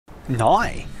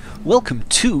Hi, welcome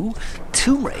to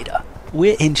Tomb Raider.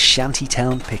 We're in Shanty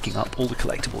Town picking up all the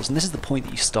collectibles, and this is the point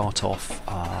that you start off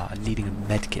needing a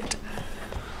medkit.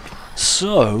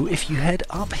 So, if you head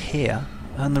up here,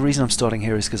 and the reason I'm starting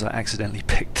here is because I accidentally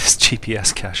picked this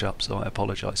GPS cache up, so I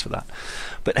apologise for that.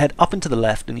 But head up and to the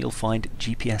left and you'll find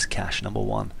GPS cache number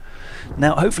 1.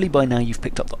 Now, hopefully by now you've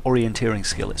picked up the orienteering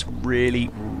skill. It's really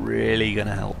going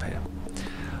to help here.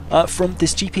 From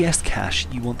this GPS cache,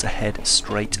 you want to head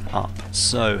straight up.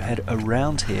 So head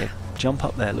around here, jump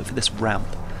up there, look for this ramp,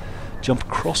 jump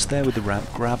across there with the ramp,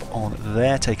 grab on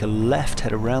there, take a left,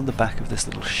 head around the back of this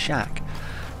little shack,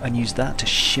 and use that to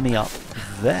shimmy up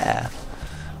there.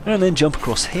 And then jump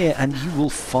across here and you will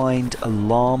find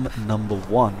alarm number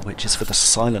 1, which is for the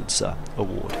silencer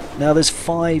award. Now there's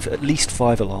at least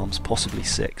 5 alarms, possibly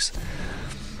 6.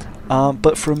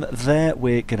 But from there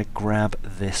we're going to grab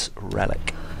this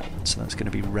relic. So that's going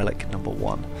to be relic number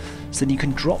 1. So then you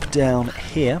can drop down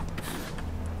here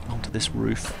onto this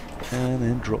roof and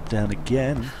then drop down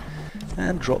again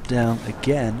and drop down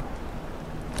again.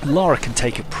 Lara can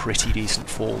take a pretty decent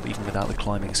fall even without the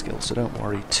climbing skill, so don't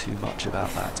worry too much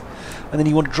about that. And then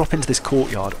you want to drop into this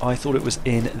courtyard. I thought it was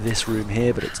in this room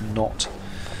here, but it's not.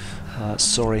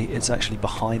 Sorry, it's actually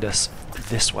behind us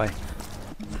this way.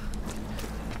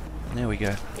 There we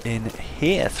go. In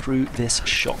here through this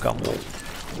shotgun wall.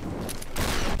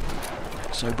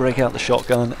 So break out the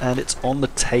shotgun and it's on the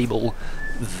table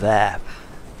there.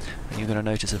 And you're going to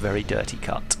notice a very dirty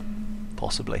cut.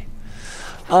 Possibly.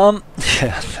 Yeah,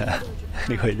 there.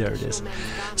 Anyway, there it is.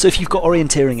 So if you've got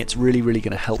orienteering, it's really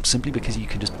going to help, simply because you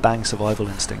can just bang survival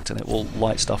instinct and it will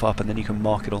light stuff up, and then you can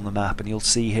mark it on the map, and you'll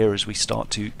see here as we start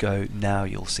to go now,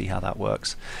 you'll see how that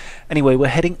works. Anyway, we're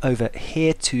heading over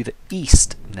here to the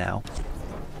east now.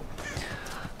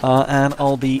 And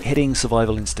I'll be hitting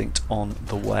survival instinct on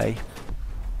the way.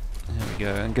 There we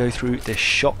go, and go through this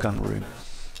shotgun room.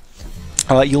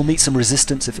 You'll meet some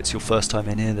resistance if it's your first time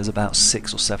in here. There's about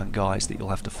 6 or 7 guys that you'll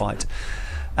have to fight.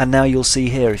 And now you'll see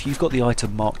here, if you've got the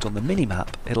item marked on the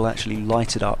minimap, it'll actually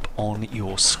light it up on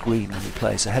your screen when you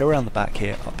play. So head around the back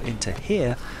here, up into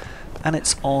here, and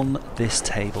it's on this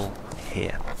table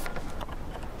here.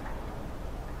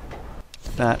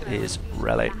 That is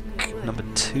relic number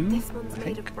 2, I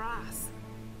think.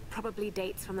 Probably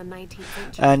dates from the 19th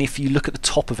century. And if you look at the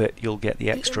top of it, you'll get the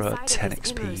extra 10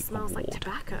 XP award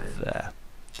there.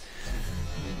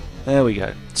 There we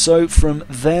go. So from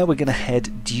there we're going to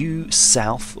head due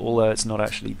south, although it's not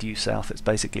actually due south, it's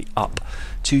basically up,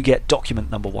 to get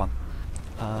document number 1.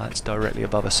 It's directly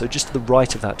above us. So just to the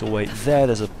right of that doorway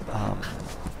there's a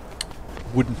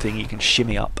wooden thing you can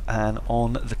shimmy up, and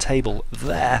on the table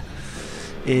there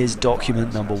is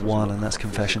document number 1, and that's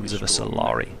Confessions of a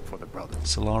Solarii.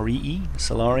 Solarii?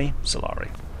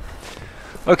 Solarii.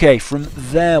 Okay, from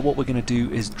there what we're going to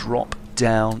do is drop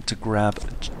down to grab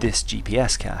this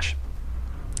GPS cache.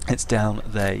 It's down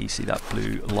there, you see that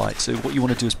blue light. So what you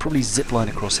want to do is probably zip line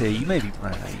across here. You maybe, I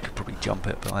don't know, you could probably jump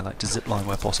it, but I like to zip line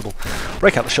where possible.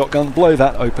 Break out the shotgun, blow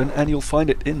that open, and you'll find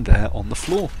it in there on the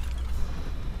floor.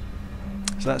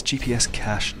 So that's GPS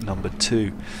cache number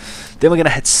 2. Then we're going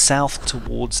to head south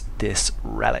towards this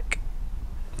relic.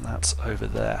 That's over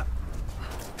there.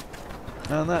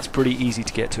 And that's pretty easy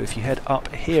to get to. If you head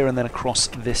up here and then across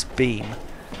this beam,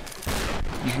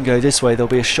 you can go this way. There'll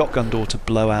be a shotgun door to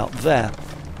blow out there.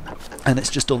 And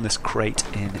it's just on this crate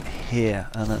in here.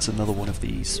 And that's another one of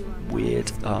these weird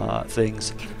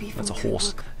things. That's a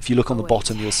horse. If you look on the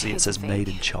bottom, you'll see it says Made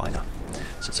in China.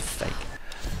 So it's a fake.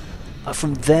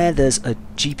 From there, there's a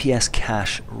GPS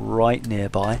cache right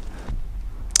nearby.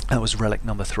 That was relic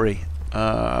number 3.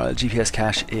 GPS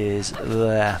cache is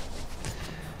there.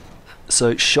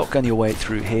 So shotgun your way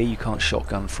through here. You can't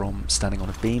shotgun from standing on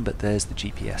a beam, but there's the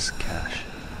GPS cache.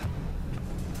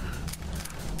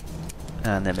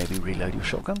 And then maybe reload your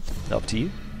shotgun. Up to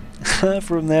you.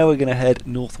 From there we're going to head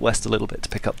northwest a little bit to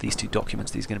pick up these 2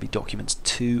 documents. These are going to be documents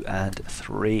 2 and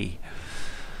 3.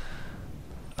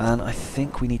 And I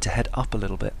think we need to head up a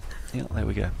little bit. Yeah, there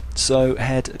we go. So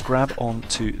grab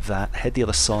onto that, head the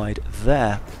other side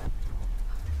there,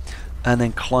 and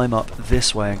then climb up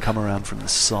this way and come around from the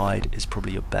side is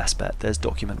probably your best bet. There's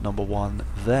document number 1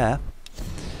 there.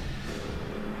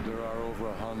 There are over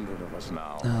 100 of us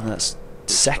now. And that's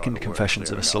second Confessions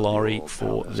of a Solarii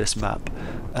for this map.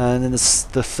 And then the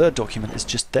 3rd document is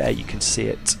just there. You can see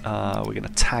it. We're going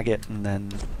to tag it and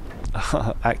then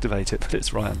activate it, but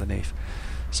it's right underneath.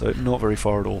 So not very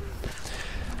far at all.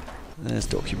 There's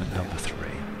document number 3.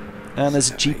 And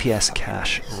there's a GPS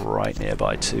cache right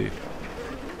nearby too.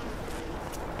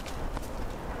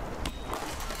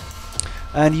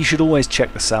 And you should always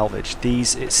check the salvage.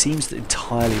 These, it seems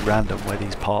entirely random where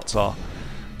these parts are.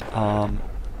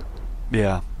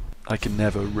 Yeah, I can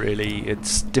never really...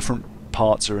 It's different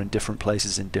parts are in different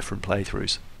places in different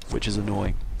playthroughs, which is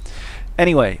annoying.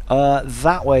 Anyway,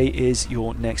 that way is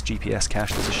your next GPS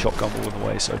cache. There's a shotgun wall in the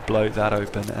way, so blow that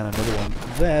open, and another one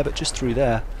there, but just through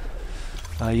there.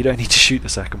 You don't need to shoot the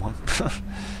second one.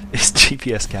 It's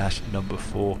GPS cache number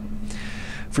 4.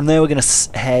 From there we're going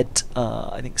to head,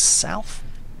 I think, south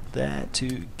there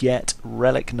to get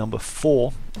relic number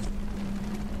 4.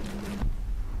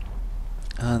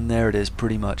 And there it is,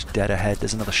 pretty much dead ahead.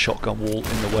 There's another shotgun wall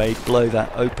in the way. Blow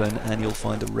that open and you'll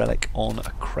find a relic on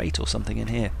a crate or something in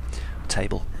here. A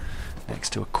table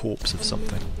next to a corpse of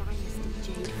something.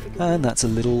 And that's a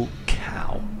little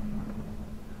cow.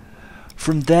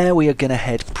 From there we are going to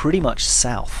head pretty much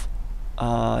south.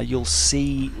 You'll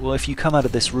see, well, if you come out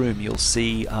of this room, you'll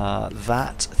see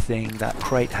that thing, that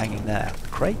crate hanging there.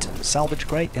 Crate? Salvage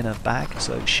crate in a bag,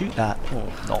 so shoot that,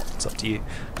 or not, it's up to you.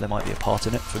 There might be a part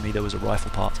in it. For me there was a rifle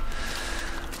part.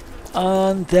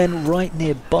 And then right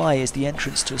nearby is the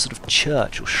entrance to a sort of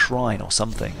church or shrine or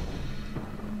something.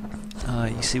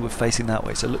 You see we're facing that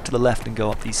way, so look to the left and go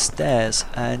up these stairs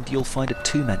and you'll find a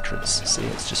tomb entrance. See,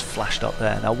 it's just flashed up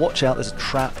there. Now watch out, there's a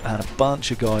trap and a bunch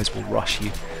of guys will rush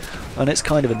you. And it's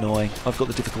kind of annoying. I've got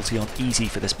the difficulty on easy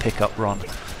for this pickup run.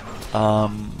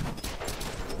 On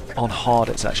hard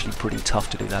it's actually pretty tough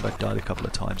to do that. I've died a couple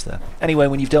of times there. Anyway,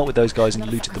 when you've dealt with those guys and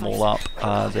looted them all up,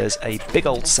 there's a big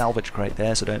old salvage crate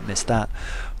there, so don't miss that.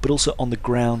 But also on the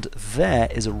ground there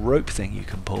is a rope thing you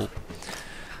can pull.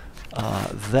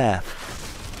 There.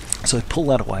 So pull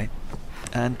that away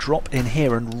and drop in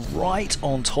here, and right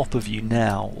on top of you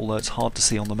now, although it's hard to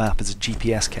see on the map, is a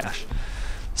GPS cache.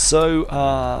 So,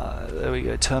 there we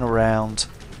go, turn around,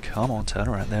 come on, turn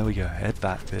around, there we go, head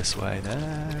back this way,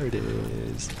 there it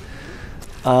is.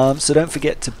 So don't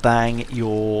forget to bang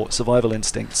your survival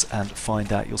instincts and find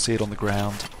that, you'll see it on the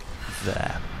ground,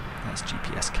 there. That's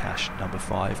GPS cache number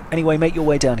 5. Anyway, make your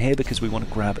way down here because we want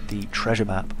to grab the treasure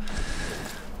map.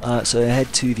 So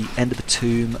head to the end of the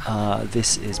tomb.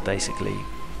 This is basically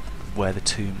where the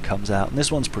tomb comes out, and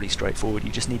this one's pretty straightforward.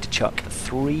 You just need to chuck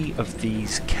 3 of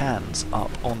these cans up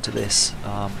onto this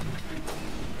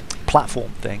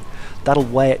platform thing. That'll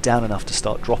weigh it down enough to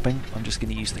start dropping. I'm just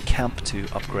going to use the camp to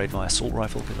upgrade my assault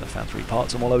rifle because I found 3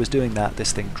 parts, and while I was doing that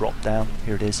this thing dropped down.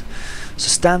 Here it is. So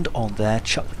stand on there,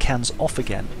 chuck the cans off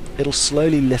again. It'll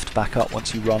slowly lift back up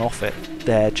once you run off it.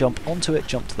 There, jump onto it,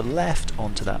 jump to the left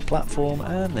onto that platform,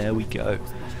 and there we go.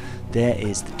 There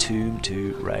is the tomb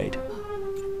to raid.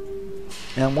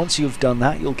 Now once you've done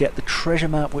that you'll get the treasure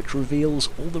map which reveals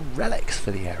all the relics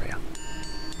for the area.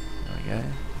 There we go.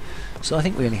 So I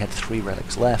think we only had 3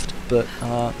 relics left, but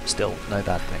still no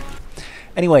bad thing.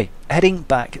 Anyway, heading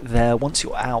back there, once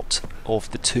you're out of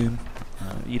the tomb,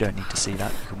 you don't need to see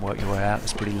that, you can work your way out,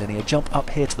 it's pretty linear. Jump up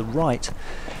here to the right,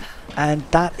 and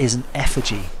that is an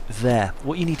effigy there.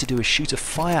 What you need to do is shoot a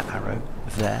fire arrow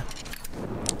there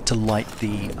to light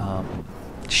the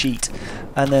sheet,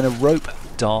 and then a rope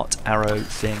dart arrow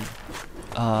thing,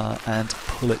 and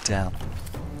pull it down.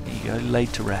 There you go,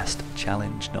 laid to rest.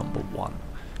 Challenge number 1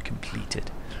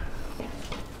 completed.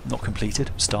 Not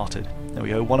completed, started. There we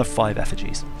go, 1 of 5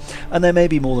 effigies. And there may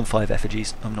be more than 5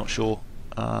 effigies, I'm not sure.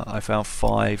 I found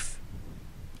 5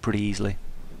 pretty easily.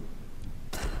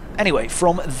 Anyway,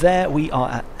 from there we are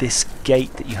at this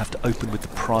gate that you have to open with the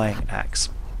prying axe.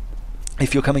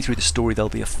 If you're coming through the story there'll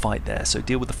be a fight there, so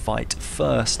deal with the fight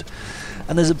first.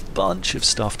 And there's a bunch of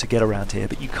stuff to get around here,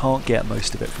 but you can't get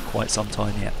most of it for quite some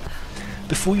time yet.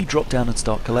 Before you drop down and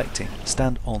start collecting,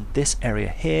 stand on this area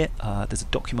here. There's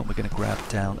a document we're going to grab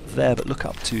down there, but look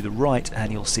up to the right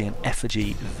and you'll see an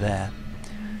effigy there.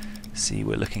 See,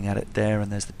 we're looking at it there,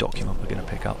 and there's the document we're going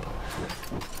to pick up.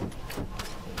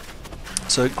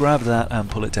 So grab that and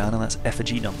pull it down, and that's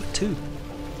effigy number 2.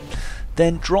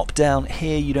 Then drop down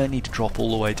here. You don't need to drop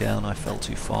all the way down, I fell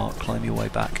too far. Climb your way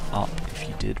back up if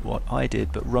you did what I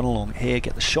did, but run along here,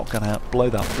 get the shotgun out, blow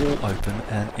that wall open,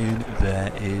 and in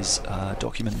there is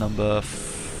document number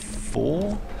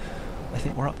 4, I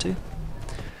think we're up to.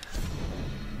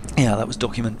 Yeah, that was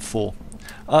document 4.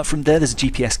 From there there's a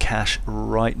GPS cache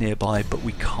right nearby, but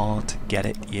we can't get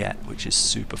it yet, which is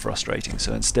super frustrating.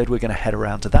 So instead we're going to head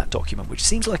around to that document, which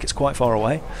seems like it's quite far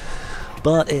away.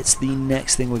 But it's the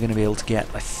next thing we're going to be able to get,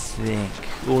 I think.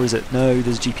 Or is it? No,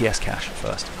 there's a GPS cache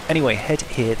first. Anyway, head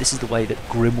here. This is the way that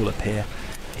Grim will appear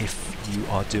if you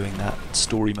are doing that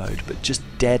story mode. But just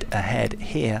dead ahead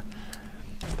here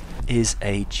is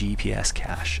a GPS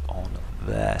cache on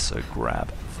there, so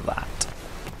grab that.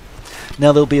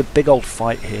 Now there'll be a big old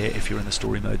fight here if you're in the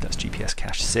story mode. That's GPS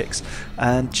cache 6,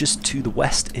 and just to the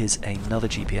west is another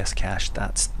GPS cache.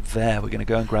 That's there. We're going to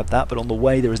go and grab that, but on the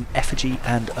way there is an effigy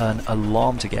and an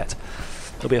alarm to get.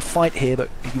 There'll be a fight here, but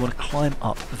if you want to climb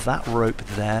up that rope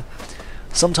there,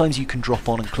 sometimes you can drop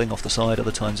on and cling off the side,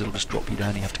 other times it'll just drop you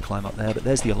down, you have to climb up there. But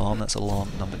there's the alarm. That's alarm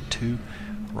number 2,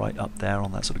 right up there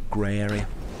on that sort of grey area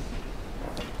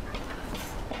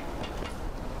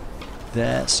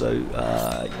there. So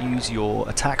use your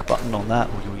attack button on that,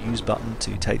 or your use button,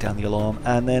 to take down the alarm.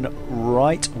 And then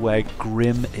right where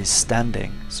Grim is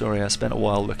standing, sorry I spent a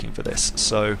while looking for this,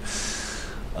 so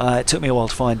it took me a while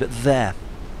to find, but there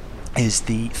is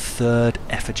the 3rd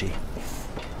effigy.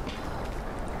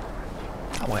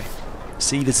 That way.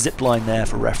 See the zip line there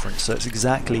for reference, so it's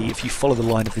exactly, if you follow the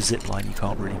line of the zip line you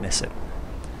can't really miss it.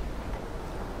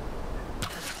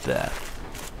 There.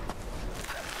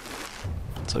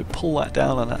 So pull that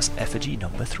down, and that's effigy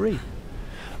number 3.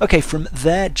 Okay, from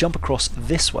there jump across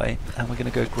this way, and we're going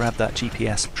to go grab that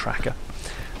GPS tracker,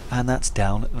 and that's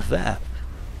down there.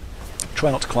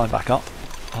 Try not to climb back up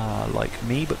like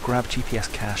me, but grab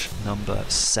GPS cache number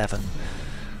 7,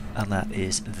 and that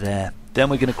is there. Then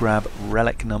we're going to grab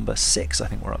relic number 6, I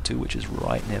think we're up to, which is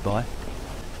right nearby.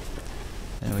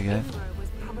 There we go.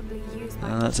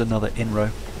 And that's another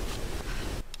inro.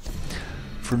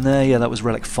 From there, yeah, that was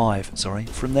relic 5, sorry.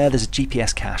 From there there's a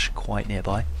GPS cache quite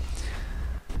nearby.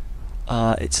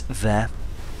 It's there.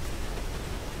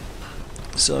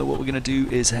 So what we're going to do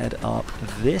is head up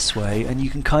this way, and you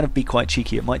can kind of be quite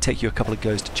cheeky. It might take you a couple of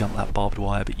goes to jump that barbed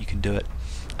wire, but you can do it.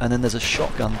 And then there's a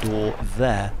shotgun door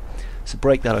there, so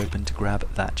break that open to grab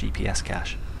that GPS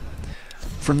cache.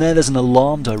 From there there's an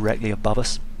alarm directly above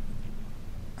us.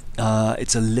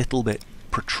 It's a little bit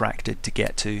protracted to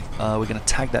get to. We're going to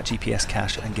tag that GPS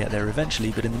cache and get there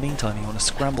eventually, but in the meantime you want to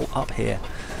scramble up here,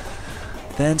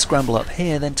 then scramble up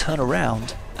here, then turn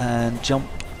around and jump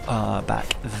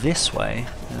back this way.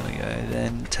 There we go.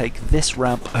 Then take this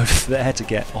ramp over there to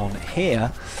get on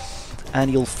here,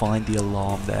 and you'll find the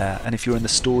alarm there. And if you're in the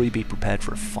story, be prepared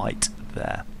for a fight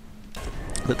there.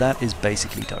 But that is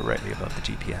basically directly above the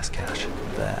GPS cache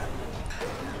there.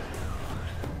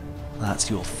 That's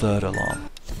your 3rd alarm.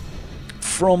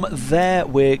 From there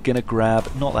we're going to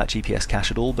grab, not that GPS cache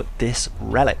at all, but this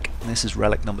relic. This is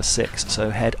relic number 6.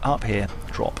 So head up here,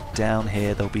 drop down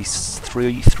here. There'll be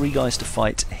three guys to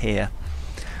fight here.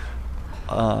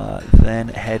 Then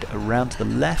head around to the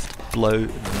left, blow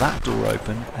that door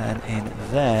open, and in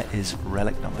there is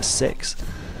relic number 6.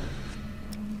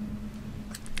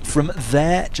 From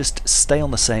there, just stay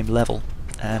on the same level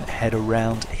and head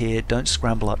around here. Don't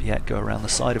scramble up yet, go around the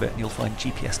side of it, and you'll find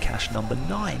GPS cache number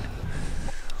 9.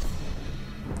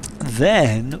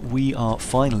 Then we are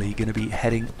finally going to be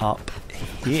heading up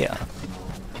here.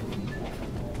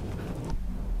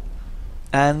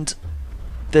 And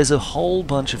there's a whole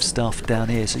bunch of stuff down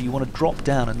here, so you want to drop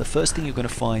down, and the first thing you're going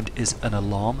to find is an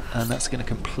alarm, and that's going to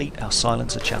complete our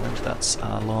silencer challenge. That's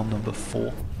alarm number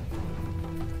 4.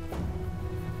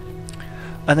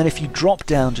 And then if you drop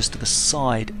down just to the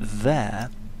side there,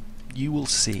 you will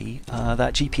see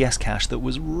that GPS cache that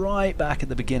was right back at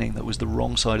the beginning, that was the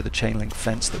wrong side of the chain link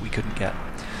fence that we couldn't get.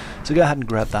 So go ahead and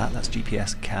grab that. That's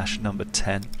GPS cache number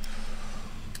 10.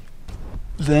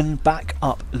 Then back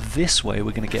up this way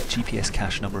we're going to get GPS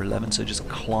cache number 11, so just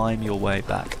climb your way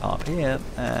back up here,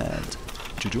 and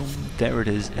there it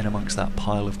is, in amongst that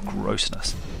pile of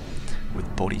grossness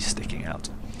with bodies sticking out.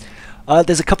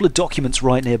 There's a couple of documents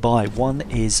right nearby. One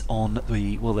is on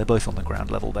the, well, they're both on the ground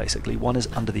level basically. One is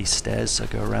under these stairs, so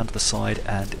go around to the side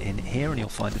and in here, and you'll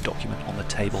find the document on the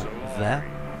table there.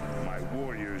 My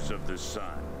warriors of the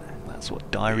sun. That's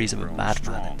what Diaries of a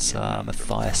Madman. It's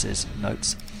Matthias's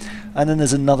notes. And then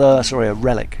there's another, sorry, a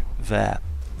relic there,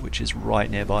 which is right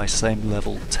nearby, same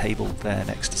level table there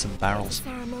next to some barrels.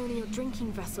 Ceremonial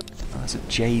drinking vessel. That's a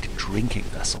jade drinking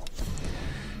vessel.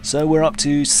 So we're up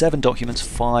to 7 documents,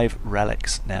 5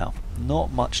 relics now.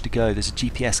 Not much to go. There's a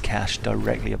GPS cache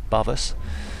directly above us.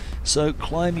 So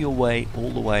climb your way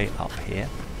all the way up here.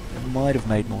 It might have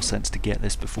made more sense to get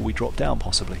this before we drop down,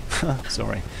 possibly.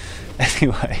 Sorry.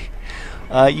 Anyway,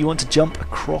 you want to jump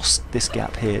across this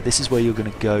gap here. This is where you're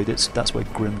going to go. That's where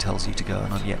Grim tells you to go,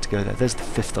 and I'm yet to go there. There's the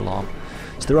 5th alarm.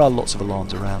 So there are lots of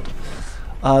alarms around.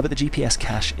 But the GPS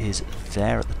cache is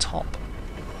there at the top.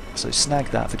 So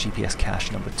snag that for GPS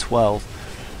cache number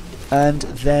 12. And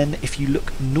then if you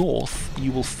look north,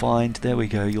 you will find, there we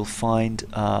go, you'll find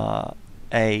a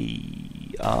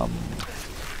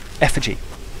effigy.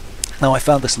 Now I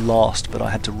found this last, but I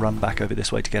had to run back over this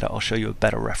way to get it. I'll show you a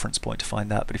better reference point to find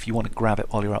that, but if you want to grab it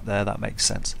while you're up there, that makes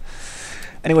sense.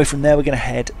 Anyway, from there we're going to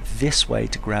head this way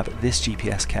to grab this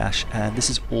GPS cache, and this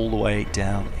is all the way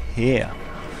down here.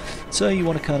 So you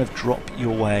want to kind of drop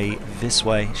your way this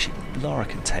way. Lara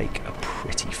can take a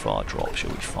pretty far drop,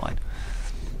 she'll be fine.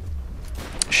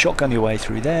 Shotgun your way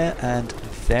through there, and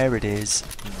there it is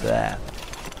there,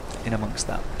 in amongst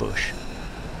that bush.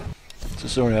 So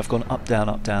sorry, I've gone up, down,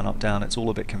 up, down, up, down. It's all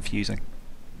a bit confusing.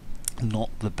 Not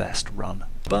the best run,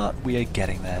 but we are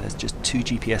getting there. There's just 2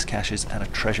 GPS caches and a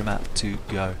treasure map to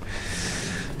go.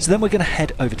 So then we're going to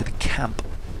head over to the camp.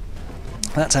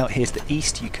 That's out here to the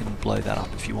east. You can blow that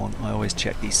up if you want. I always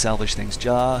check these salvage things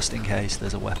just in case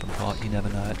there's a weapon part. You never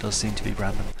know, it does seem to be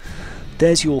random.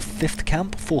 There's your 4th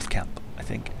camp, I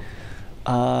think.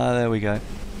 There we go.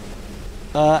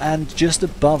 And just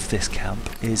above this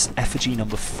camp is effigy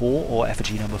number 4 or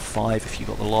effigy number 5 if you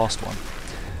got the last one.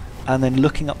 And then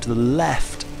looking up to the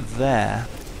left there,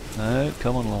 no,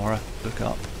 come on Laura, look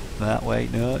up, that way,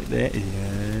 no, there it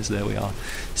is, there we are.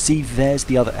 See, there's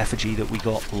the other effigy that we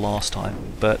got last time,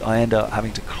 but I end up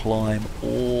having to climb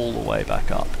all the way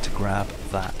back up to grab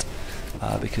that,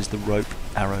 because the rope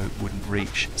arrow wouldn't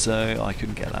reach, so I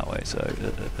couldn't get that way, so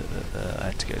I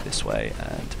had to go this way,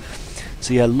 and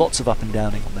so yeah, lots of up and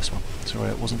downing on this one. Sorry,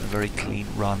 it wasn't a very clean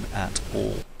run at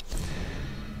all.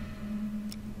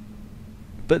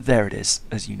 But there it is,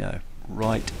 as you know,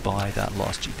 right by that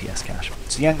last GPS cache.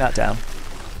 So yank that down.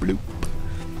 Bloop.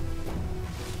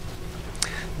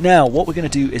 Now, what we're going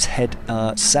to do is head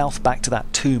south back to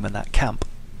that tomb and that camp.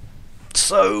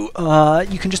 So,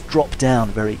 you can just drop down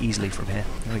very easily from here.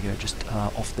 There we go, just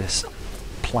off this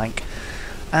plank.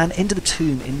 And into the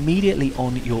tomb, immediately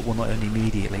on your, well not only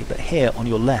immediately, but here on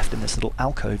your left in this little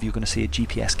alcove, you're going to see a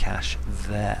GPS cache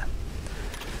there.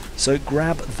 So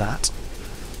grab that.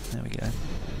 There we go.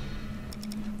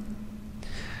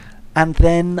 And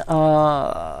then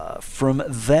from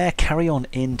there carry on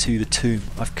into the tomb.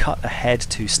 I've cut ahead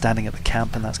to standing at the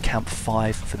camp, and that's camp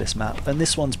 5 for this map. And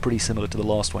this one's pretty similar to the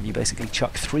last one. You basically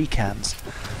chuck 3 cans.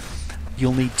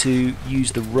 You'll need to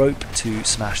use the rope to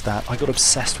smash that. I got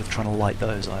obsessed with trying to light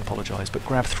those, I apologise, but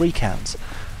grab 3 cans.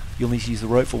 You'll need to use the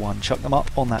rope for 1, chuck them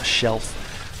up on that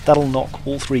shelf. That'll knock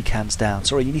all 3 cans down.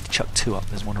 Sorry, you need to chuck 2 up,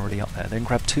 there's one already up there. Then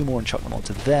grab 2 more and chuck them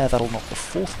onto there, that'll knock the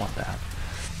 4th one down.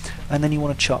 And then you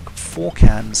want to chuck 4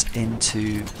 cans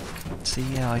into... See,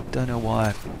 yeah, I don't know why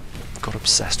I got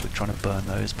obsessed with trying to burn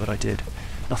those, but I did.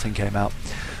 Nothing came out.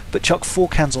 But chuck 4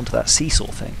 cans onto that seesaw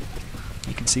thing.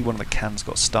 You can see one of the cans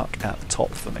got stuck at the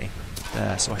top for me.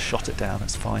 There, so I shot it down,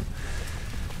 it's fine.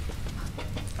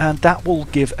 And that will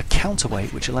give a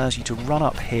counterweight, which allows you to run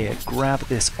up here, grab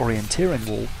this orienteering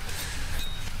wall.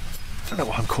 I don't know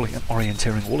what I'm calling an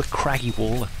orienteering wall, a craggy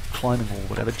wall, a climbing wall,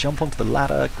 whatever. Jump onto the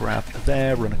ladder, grab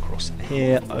there, run across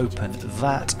here, open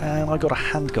that, and I got a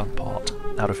handgun part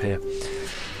out of here.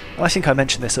 And I think I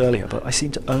mentioned this earlier, but I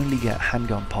seem to only get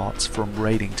handgun parts from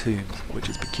raiding tombs, which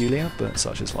is peculiar, but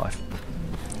such is life.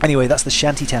 Anyway, that's the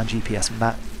Shanty Town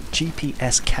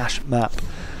GPS cache map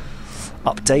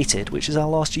updated, which is our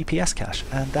last GPS cache,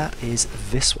 and that is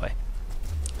this way.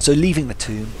 So leaving the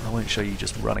tomb, I won't show you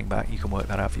just running back, you can work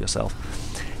that out for yourself.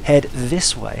 Head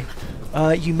this way.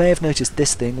 You may have noticed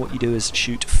this thing. What you do is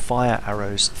shoot fire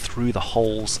arrows through the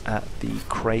holes at the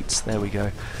crates. There we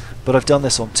go. But I've done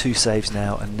this on 2 saves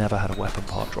now and never had a weapon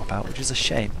part drop out, which is a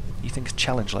shame. You think a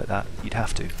challenge like that, you'd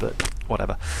have to, but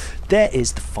whatever. There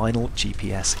is the final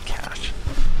GPS cache.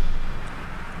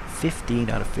 15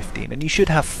 out of 15, and you should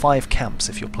have 5 camps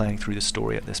if you're playing through the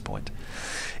story at this point.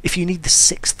 If you need the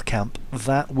 6th camp,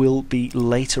 that will be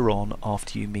later on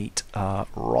after you meet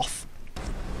Roth.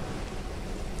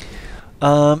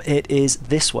 It is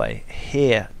this way,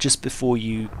 here, just before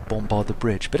you bombard the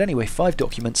bridge. But anyway, 5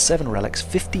 documents, 7 relics,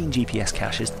 15 GPS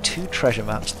caches, 2 treasure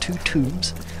maps, 2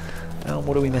 tombs. And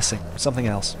what are we missing? Something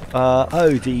else.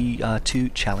 Oh, the 2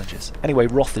 challenges. Anyway,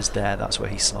 Roth is there, that's where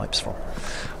he snipes from.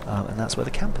 And that's where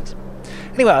the camp is.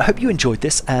 Anyway, I hope you enjoyed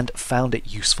this and found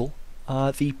it useful.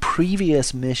 The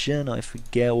previous mission, I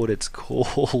forget what it's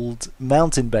called,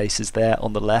 mountain base is there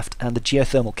on the left, and the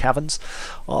geothermal caverns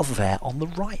are there on the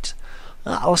right.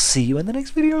 I'll see you in the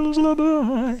next video.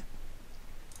 Bye.